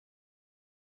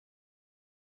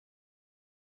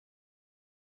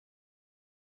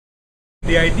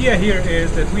The idea here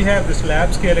is that we have this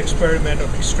lab scale experiment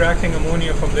of extracting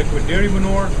ammonia from liquid dairy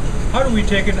manure. How do we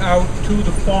take it out to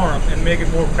the farm and make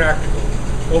it more practical?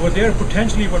 Over there,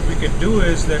 potentially what we could do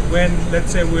is that when,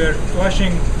 let's say, we're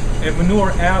flushing a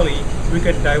manure alley, we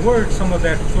could divert some of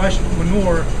that flushed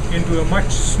manure into a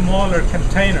much smaller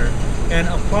container and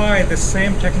apply the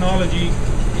same technology,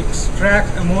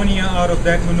 extract ammonia out of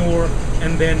that manure,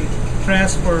 and then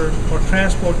transfer or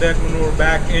transport that manure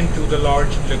back into the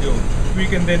large lagoon. We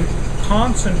can then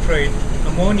concentrate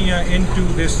ammonia into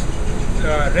this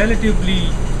relatively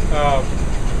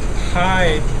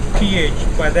high pH.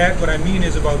 By that, what I mean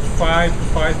is about 5 to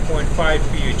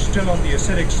 5.5 pH, still on the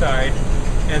acidic side,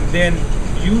 and then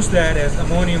use that as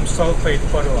ammonium sulfate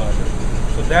fertilizer.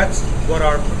 So that's what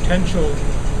our potential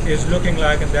is looking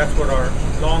like, and that's what our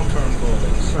long-term goal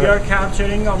is. We are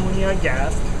capturing ammonia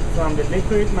gas from the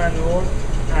liquid manure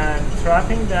and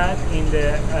trapping that in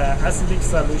the acidic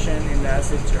solution in the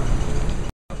acid drum.